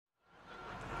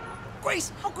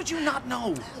Grace, how could you not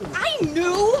know? I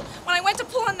knew! When I went to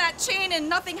pull on that chain and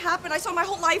nothing happened, I saw my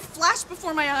whole life flash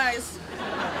before my eyes.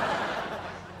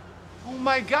 Oh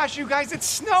my gosh, you guys, it's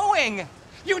snowing!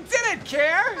 You didn't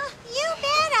care! You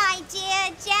bet I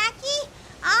did, Jackie.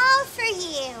 All for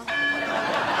you.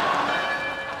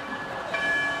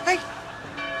 Hey,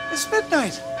 it's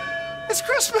midnight. It's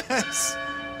Christmas.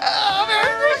 Oh,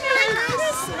 Merry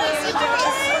Christmas!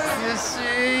 You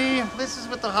see, this is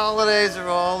what the holidays are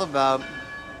all about.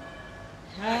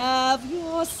 Have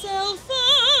yourself a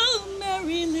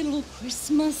merry little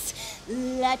Christmas.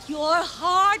 Let your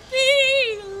heart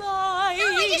be light.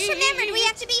 Oh, I just remembered we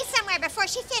have to be somewhere before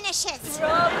she finishes.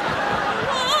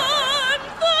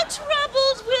 The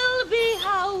troubles will be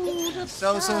out of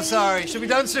So sight. sorry. She'll be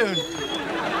done soon.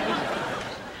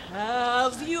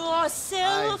 Have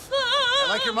yourself I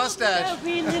like your mustache. a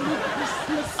merry little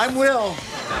Christmas. I'm Will.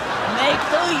 Make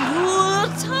the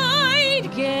Yuletide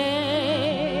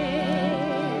gay.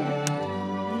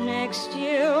 Next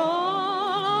year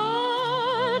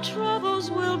all our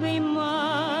troubles will be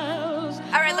miles.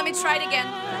 All right, let me try it again.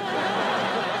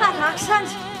 That accent,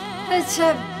 it's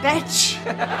a bitch.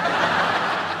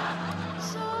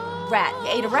 Rat. You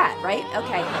ate a rat, right?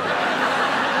 Okay.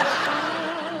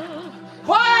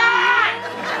 What?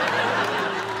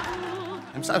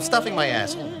 I'm stuffing my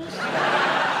asshole.